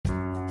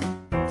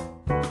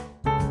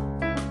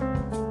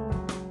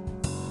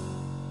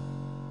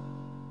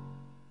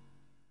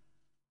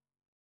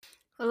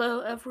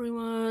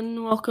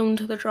everyone. Welcome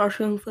to the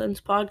Joshua and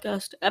Flynn's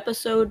podcast,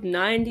 episode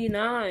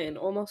 99,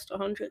 almost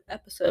 100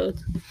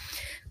 episodes.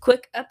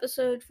 Quick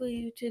episode for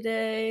you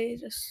today,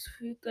 just a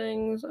few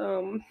things.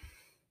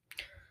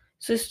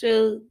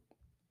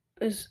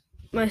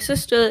 My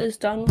sister is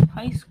done with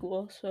high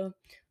school, so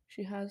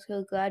she has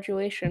her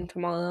graduation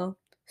tomorrow,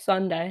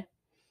 Sunday.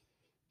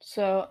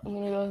 So I'm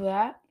gonna go to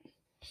that.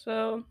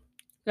 So,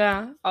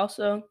 yeah,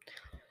 also,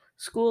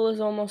 school is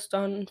almost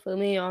done for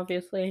me,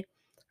 obviously.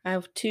 I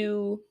have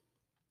 2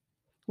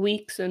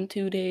 weeks and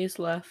 2 days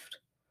left.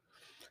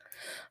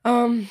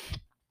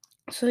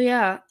 So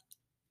yeah,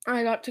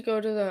 I got to go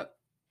to the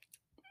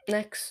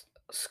next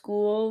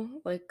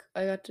school. I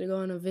got to go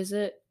on a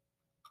visit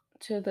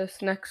to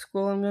this next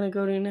school I'm gonna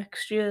go to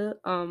next year.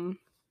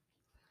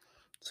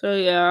 So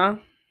yeah,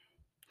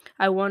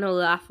 I won a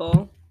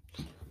raffle.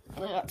 I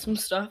got some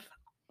stuff.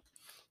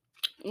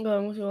 I'm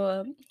going to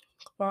a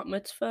bar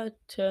mitzvah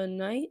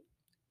tonight,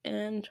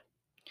 and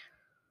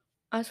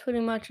that's pretty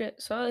much it.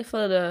 Sorry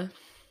for the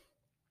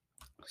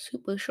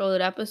super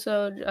short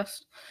episode.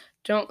 Just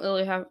don't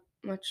really have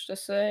much to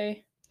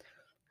say.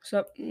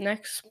 So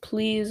next,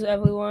 please,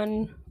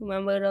 everyone,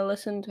 remember to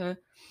listen to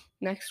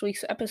next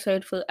week's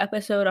episode for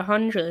episode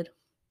 100.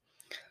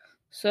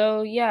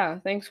 So yeah,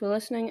 thanks for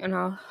listening, and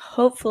I'll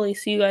hopefully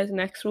see you guys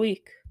next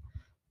week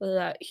for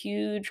that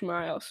huge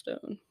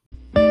milestone.